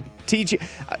Gable. TG,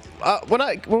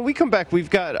 when we come back, we've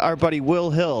got our buddy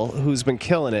Will Hill, who's been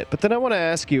killing it. But then I want to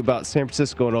ask you about San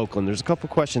Francisco and Oakland. There's a couple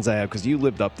questions I have because you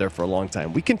lived up there for a long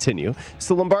time. We continue. It's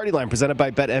the Lombardi Line presented by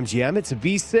BetMGM. It's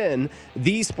VSiN,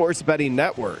 the sports betting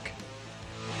network.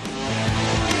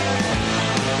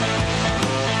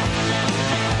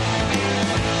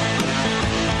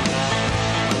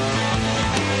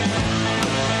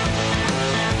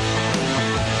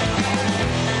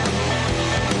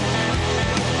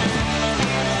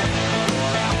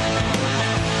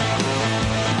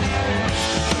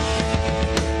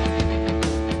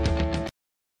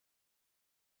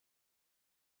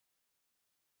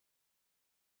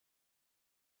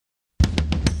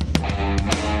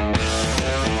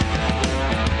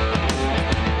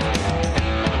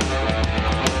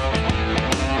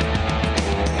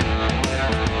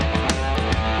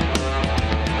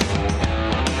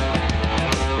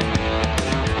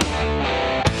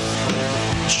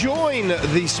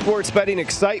 The sports betting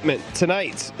excitement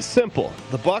tonight's simple.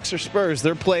 The Bucks or Spurs,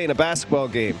 they're playing a basketball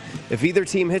game. If either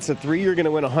team hits a 3, you're going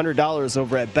to win $100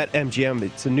 over at BetMGM.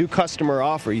 It's a new customer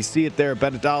offer. You see it there,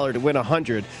 bet $1 to win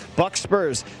 $100. Bucks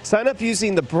Spurs, sign up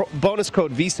using the bonus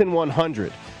code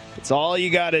VSiN100. It's all you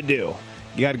got to do.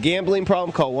 You got a gambling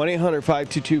problem, call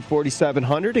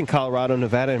 1-800-522-4700 in Colorado,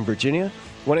 Nevada, and Virginia.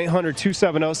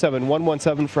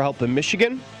 1-800-270-7117 for help in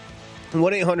Michigan.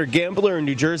 1-800-GAMBLER in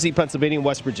New Jersey, Pennsylvania, and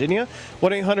West Virginia.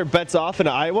 1-800-BETS-OFF in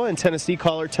Iowa and Tennessee.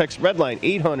 Call or text Redline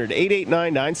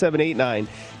 800-889-9789.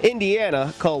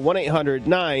 Indiana, call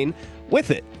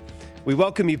 1-800-9-WITH-IT. We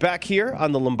welcome you back here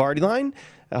on the Lombardi Line.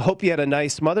 I hope you had a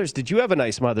nice Mother's. Did you have a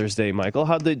nice Mother's Day, Michael?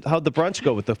 How'd the brunch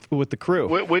go with the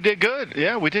crew? We did good.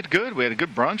 Yeah, we did good. We had a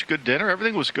good brunch, good dinner.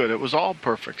 Everything was good. It was all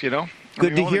perfect.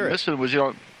 Good to hear it. Was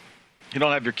you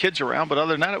don't have your kids around, but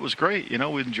other than that, it was great. We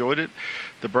enjoyed it.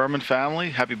 The Berman family,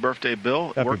 happy birthday,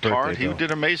 Bill. Worked hard. Bill. He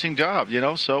did an amazing job,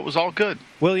 so it was all good.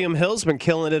 William Hill's been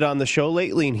killing it on the show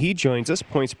lately, and he joins us,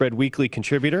 Point Spread Weekly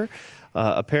contributor.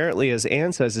 Apparently, as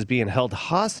Ann says, is being held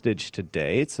hostage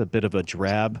today. It's a bit of a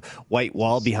drab white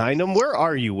wall behind him. Where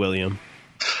are you, William?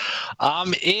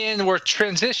 We're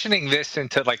transitioning this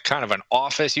into kind of an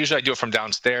office. Usually I do it from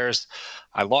downstairs.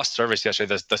 I lost service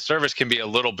yesterday. The service can be a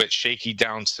little bit shaky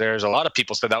downstairs. A lot of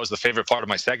people said that was the favorite part of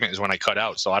my segment is when I cut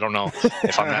out. So I don't know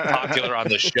if I'm that popular on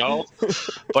the show,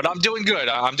 but I'm doing good.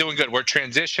 We're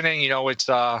transitioning. It's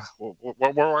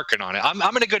we're working on it.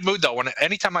 I'm in a good mood though.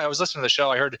 Anytime I was listening to the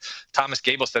show, I heard Thomas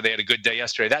Gable said they had a good day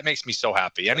yesterday. That makes me so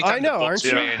happy. Anytime I know, aren't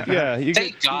you?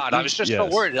 Thank God. I was just so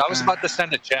worried. I was about to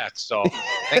send a check. So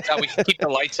thank God we can keep the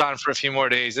lights on for a few more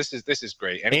days. This is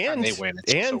great. Anytime they win,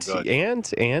 it's so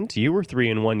good. And you were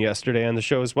 3-1 yesterday on the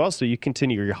show as well, so you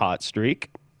continue your hot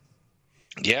streak.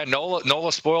 Yeah,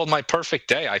 Nola spoiled my perfect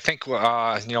day. I think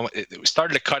it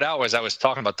started to cut out as I was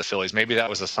talking about the Phillies. Maybe that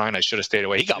was a sign I should have stayed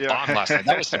away. He got bombed last night.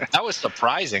 That was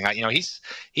surprising.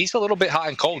 He's a little bit hot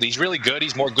and cold. He's really good.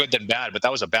 He's more good than bad, but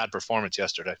that was a bad performance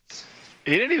yesterday.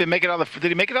 He didn't even make it out of did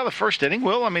he make it out of the first inning,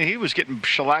 Will? I mean, he was getting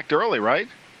shellacked early, right?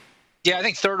 Yeah, I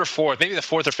think third or fourth, maybe the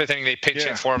fourth or fifth inning, they pinched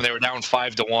in for him. They were down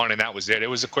 5-1, and that was it. It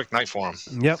was a quick night for him.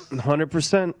 Yep,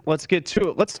 100%. Let's get to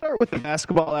it. Let's start with the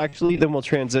basketball, actually. Then we'll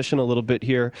transition a little bit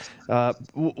here.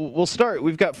 We'll start.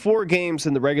 We've got 4 games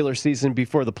in the regular season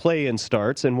before the play-in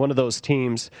starts, and one of those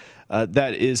teams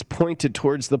that is pointed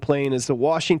towards the play-in is the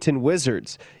Washington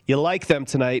Wizards. You like them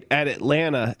tonight at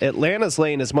Atlanta. Atlanta's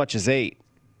laying as much as 8.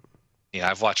 Yeah,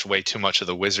 I've watched way too much of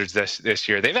the Wizards this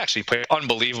year. They've actually played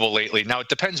unbelievable lately. Now, it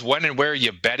depends when and where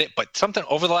you bet it, but something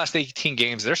over the last 18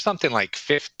 games, there's something like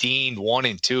 15-1-2,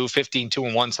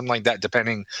 15-2-1, something like that,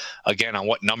 depending, again, on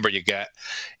what number you get.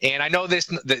 And I know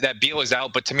that Beal is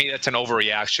out, but to me, that's an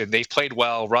overreaction. They've played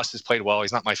well. Russ has played well.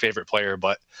 He's not my favorite player,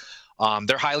 but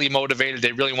they're highly motivated.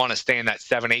 They really want to stay in that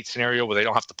 7-8 scenario where they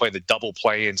don't have to play the double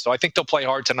play. And so I think they'll play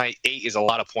hard tonight. 8 is a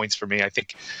lot of points for me. I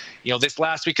think, this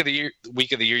last week of the year,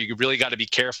 you really got to be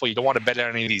careful. You don't want to bet on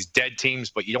any of these dead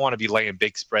teams, but you don't want to be laying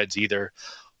big spreads either.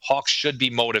 Hawks should be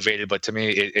motivated, but to me,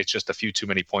 it's just a few too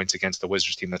many points against the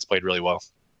Wizards team that's played really well.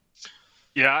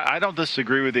 Yeah, I don't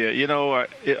disagree with you.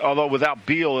 Although without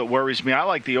Beal, it worries me. I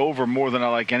like the over more than I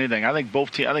like anything. I think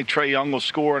both teams. I think Trae Young will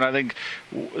score, and I think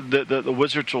the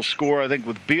Wizards will score. I think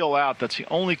with Beal out, that's the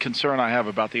only concern I have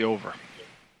about the over.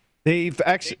 They've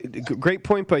actually, great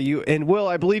point by you. And Will,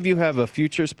 I believe you have a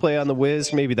futures play on the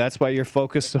Wiz. Maybe that's why you're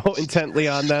focused so intently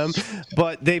on them.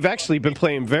 But they've actually been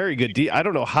playing very good. I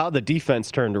don't know how the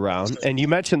defense turned around. And you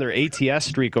mentioned their ATS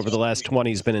streak over the last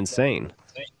 20 has been insane.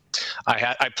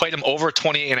 I played them over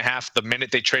 28.5 the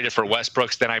minute they traded for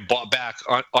Westbrooks. Then I bought back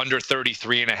under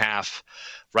 33.5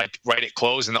 right at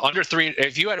close. And the under 3,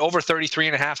 if you had over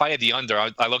 33.5, I had the under.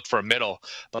 I looked for a middle,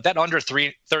 but that under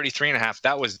 33.5,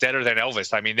 that was deader than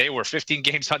Elvis. I mean, they were 15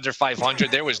 games under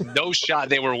 500. There was no shot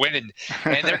they were winning,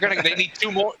 and they need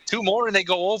two more, and they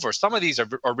go over. Some of these are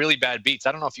really bad beats.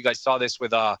 I don't know if you guys saw this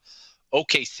with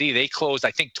OKC. They closed,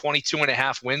 I think,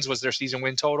 22.5 wins was their season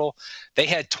win total. They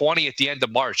had 20 at the end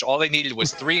of March. All they needed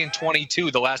was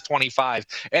 3-22 the last 25,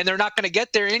 and they're not going to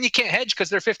get there. And you can't hedge because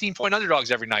they're 15-point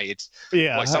underdogs every night.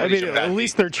 At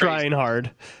least they're trying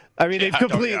hard. I mean, they've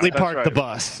completely parked the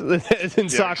bus. In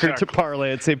soccer, exactly. To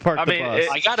parlay it, say park the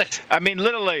bus.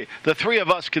 Literally, the three of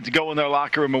us could go in their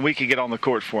locker room and we could get on the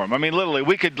court for them. I mean, literally,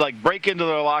 we could break into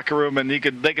their locker room and they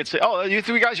could say, "Oh, you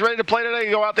three guys ready to play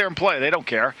today? Go out there and play." They don't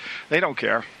care.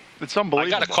 It's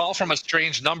unbelievable. I got a call from a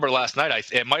strange number last night.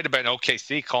 It might have been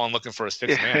OKC calling looking for a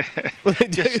sixth man.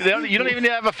 You don't even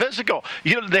have a physical.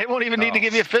 They won't even need to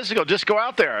give you a physical. Just go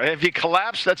out there. If you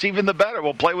collapse, that's even the better.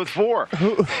 We'll play with 4.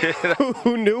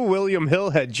 Who knew William Hill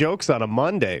had jokes on a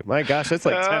Monday? My gosh, that's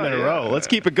like 10 in a row. Let's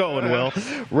keep it going, Will.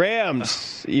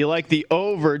 Rams, you like the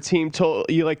over team total?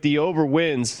 You like the over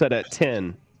wins set at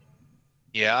 10?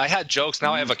 Yeah, I had jokes.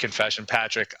 Now I have a confession,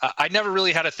 Patrick. I never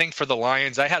really had a thing for the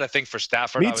Lions. I had a thing for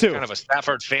Stafford. Me too. I was kind of a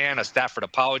Stafford fan, a Stafford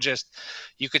apologist.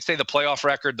 You could say the playoff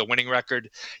record, the winning record.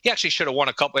 He actually should have won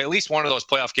at least one of those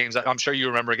playoff games. I'm sure you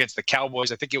remember against the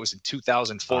Cowboys. I think it was in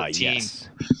 2014. Yes.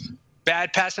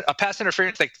 Bad pass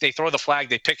interference. They throw the flag,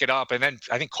 they pick it up, and then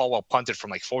I think Caldwell punted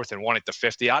from 4th and 1 at the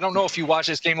 50. I don't know if you watch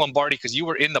this game, Lombardi, because you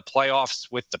were in the playoffs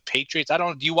with the Patriots.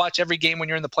 Do you watch every game when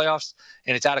you're in the playoffs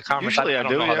and it's out of conference? Usually I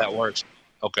don't know how that works.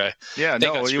 Okay. Yeah,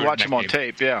 no, you watch them on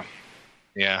tape, yeah.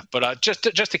 Yeah, but just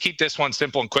to keep this one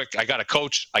simple and quick, I got a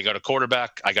coach, I got a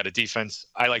quarterback, I got a defense.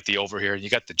 I like the over here. You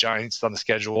got the Giants on the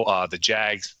schedule, the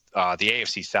Jags, the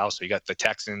AFC South. So you got the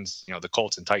Texans, the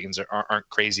Colts and Titans aren't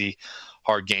crazy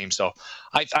hard games. So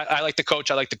I like the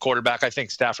coach, I like the quarterback. I think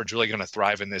Stafford's really going to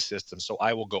thrive in this system. So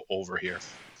I will go over here.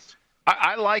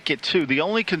 I like it, too. The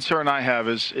only concern I have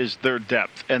is their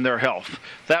depth and their health.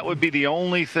 That would be the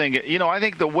only thing. I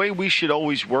think the way we should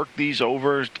always work these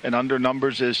over and under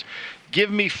numbers is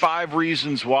give me 5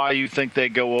 reasons why you think they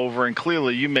go over, and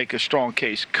clearly you make a strong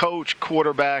case. Coach,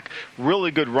 quarterback,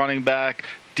 really good running back,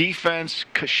 defense,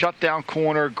 shutdown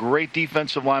corner, great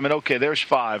defensive lineman. Okay, there's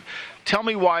 5. Tell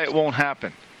me why it won't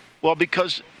happen. Well,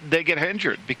 because they get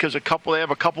injured, because they have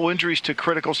a couple injuries to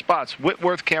critical spots.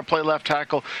 Whitworth can't play left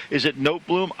tackle. Is it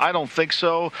Noteboom? I don't think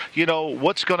so.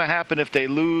 What's going to happen if they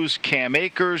lose Cam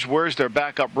Akers? Where's their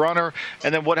backup runner?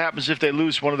 And then what happens if they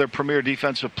lose one of their premier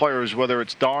defensive players, whether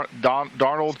it's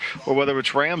Darnold or whether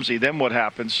it's Ramsey? Then what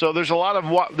happens? So there's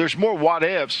there's more what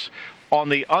ifs on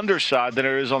the underside than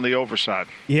there is on the overside.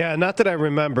 Yeah, not that I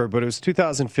remember, but it was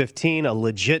 2015, a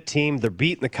legit team. They're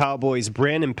beating the Cowboys.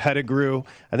 Brandon Pettigrew.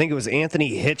 I think it was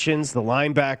Anthony Hitchens, the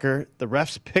linebacker. The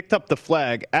refs picked up the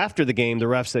flag after the game. The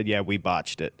ref said, "Yeah, we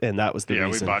botched it," and that was the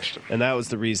reason. Yeah, we botched it. And that was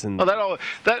the reason. Well,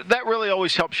 that really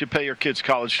always helps you pay your kids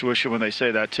college tuition when they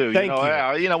say that too. Thank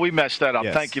you. We messed that up.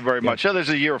 Yes. Thank you very much. There's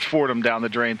a year of Fordham down the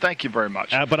drain. Thank you very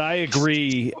much. But I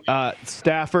agree.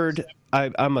 Stafford,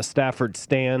 I'm a Stafford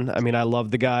stan. I mean, I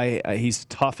love the guy. He's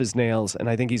tough as nails, and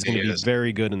I think he's going to be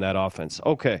very good in that offense.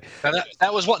 Okay. Now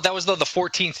that was the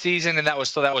 14th season, and that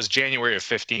was January of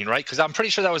 15, right? Because I'm pretty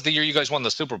sure that was the year you guys won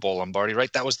the Super Bowl, Lombardi,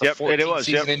 right? That was the 14th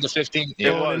season into 15.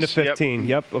 It was into 15.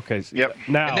 Yep. Okay. Yep.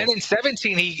 Now, and then in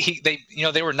 17,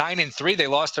 they were 9-3. They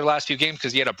lost their last few games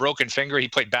because he had a broken finger. He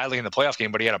played badly in the playoff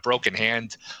game, but he had a broken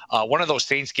hand. One of those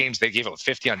Saints games, they gave up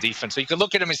 50 on defense. So you could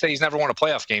look at him and say he's never won a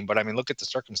playoff game, but I mean, look at the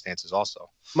circumstances also.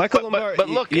 Michael Lombardi, but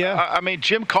look, I mean,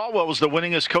 Jim Caldwell was the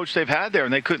winningest coach they've had there,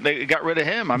 and they got rid of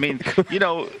him. I mean,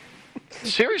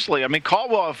 seriously, I mean,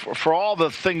 Caldwell, for all the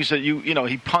things that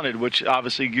he punted, which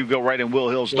obviously you go right in Will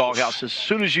Hill's doghouse. As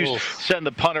soon as you send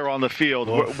the punter on the field,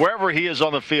 wherever he is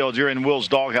on the field, you're in Will's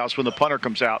doghouse when the punter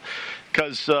comes out.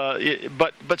 But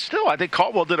still, I think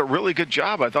Caldwell did a really good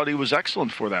job. I thought he was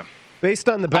excellent for them. Based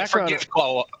on the background,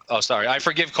 I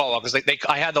forgive Caldwell because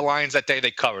I had the Lions that day.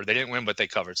 They covered. They didn't win, but they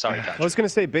covered. Sorry, Patrick. I was going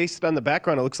to say, based on the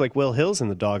background, it looks like Will Hill's in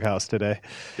the doghouse today.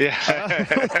 Yeah,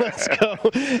 let's go.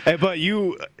 But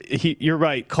you're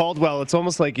right, Caldwell. It's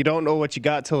almost like you don't know what you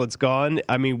got till it's gone.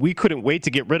 I mean, we couldn't wait to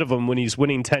get rid of him when he's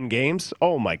winning 10 games.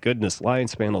 Oh my goodness,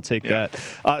 Lions fan will take that.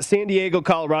 San Diego,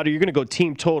 Colorado. You're going to go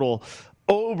team total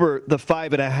over the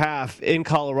 5.5 in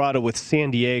Colorado with San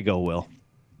Diego. Will.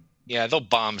 Yeah, they'll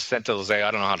bomb Santos. I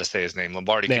don't know how to say his name.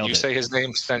 Lombardi, can you say his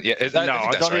name? I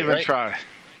don't even try.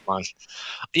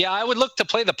 Yeah, I would look to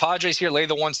play the Padres here, lay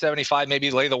the 175,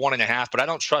 maybe lay the 1.5, but I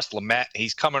don't trust Lamet.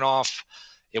 He's coming off.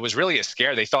 It was really a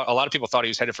scare. A lot of people thought he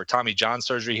was headed for Tommy John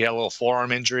surgery. He had a little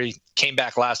forearm injury. Came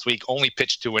back last week, only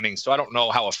pitched 2 innings. So I don't know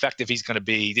how effective he's going to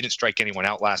be. He didn't strike anyone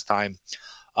out last time.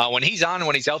 When he's on and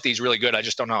when he's healthy, he's really good. I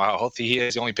just don't know how healthy he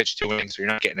is. He only pitched 2 innings, so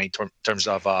you're not getting any terms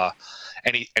of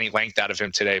any length out of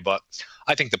him today. But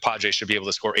I think the Padres should be able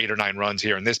to score 8 or 9 runs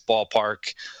here in this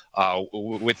ballpark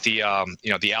with the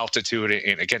the altitude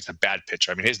and against a bad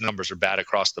pitcher. I mean, his numbers are bad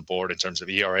across the board in terms of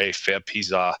ERA, FIP. He's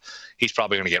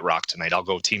probably going to get rocked tonight. I'll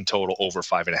go team total over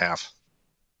 5.5.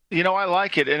 I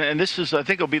like it, and this is, I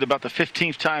think it'll be about the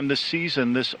 15th time this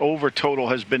season this over total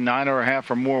has been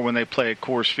 9.5 or more when they play at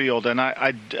Coors Field. And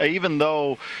I even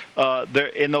though they're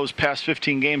in those past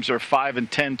 15 games they're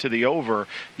 5-10 to the over,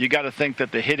 you got to think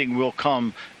that the hitting will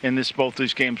come in both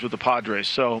these games with the Padres.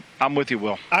 So I'm with you,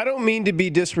 Will. I don't mean to be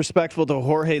disrespectful to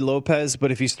Jorge Lopez,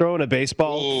 but if he's throwing a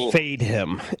baseball, fade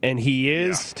him, and he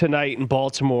is tonight in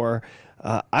Baltimore.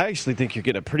 I actually think you're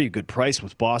getting a pretty good price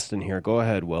with Boston here. Go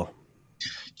ahead, Will.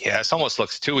 Yeah, it almost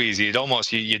looks too easy. It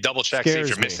almost you double check, see if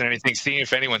you're missing anything, see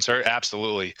if anyone's hurt.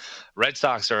 Absolutely. Red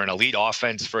Sox are an elite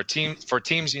offense for teams,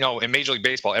 in Major League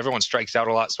Baseball, everyone strikes out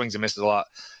a lot, swings and misses a lot.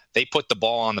 They put the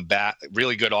ball on the bat,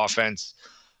 really good offense.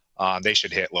 They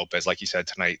should hit Lopez, like you said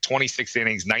tonight. 26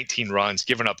 innings, 19 runs,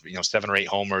 giving up 7 or 8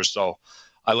 homers. So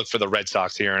I look for the Red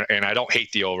Sox here, and I don't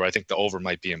hate the over. I think the over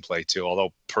might be in play too,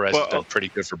 although Perez has been pretty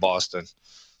good for Boston.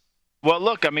 Well,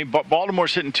 look, I mean,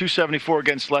 Baltimore's hitting 274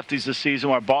 against lefties this season,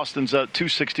 while Boston's at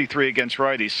 263 against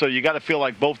righties. So you got to feel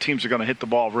like both teams are going to hit the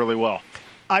ball really well.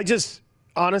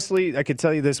 Honestly, I could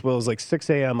tell you this, Will, it was like 6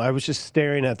 a.m. I was just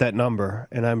staring at that number,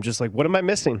 and I'm just like, what am I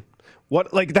missing?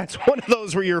 That's one of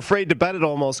those where you're afraid to bet it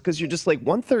almost because you're just like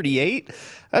 138.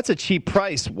 That's a cheap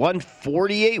price.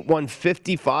 148,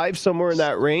 155, somewhere in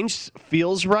that range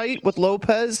feels right with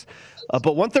Lopez,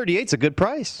 but 138 is a good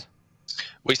price.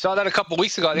 We saw that a couple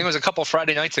weeks ago. I think it was a couple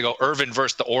Friday nights ago. Irvin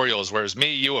versus the Orioles, whereas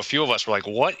me, you, a few of us were like,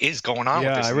 "What is going on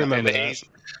with this?" I remember that.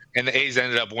 And the A's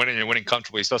ended up winning and winning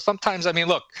comfortably. So sometimes, I mean,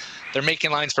 look, they're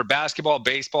making lines for basketball,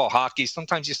 baseball, hockey.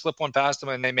 Sometimes you slip one past them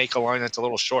and they make a line that's a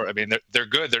little short. I mean, they're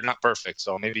good. They're not perfect.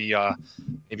 So maybe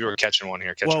we're catching one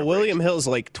here. William Hill's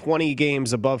like 20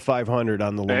 games above 500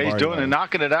 on the Lombardi. Yeah, he's doing it,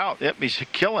 knocking it out. Yep, he's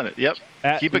killing it. Yep.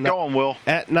 Keep it going, Will.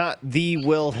 At not the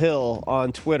Will Hill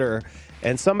on Twitter.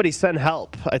 And somebody send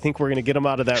help. I think we're going to get him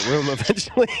out of that room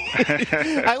eventually.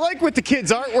 I like with the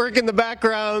kids' artwork in the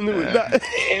background.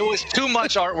 It was too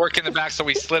much artwork in the back, so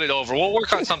we slid it over. We'll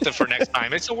work on something for next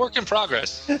time. It's a work in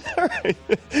progress. All right.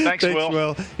 Thanks,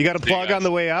 Will. You got a plug on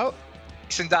the way out?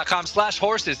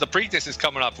 Racing.com/horses. The Preakness is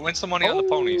coming up. Win some money on the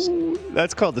ponies.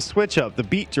 That's called the switch up, the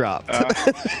beat drop.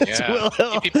 Yeah.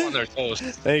 Keep people on their toes.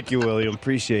 Thank you, William.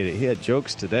 Appreciate it. He had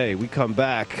jokes today. We come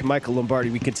back. Michael Lombardi.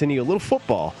 We continue a little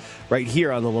football right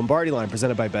here on the Lombardi Line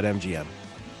presented by BetMGM.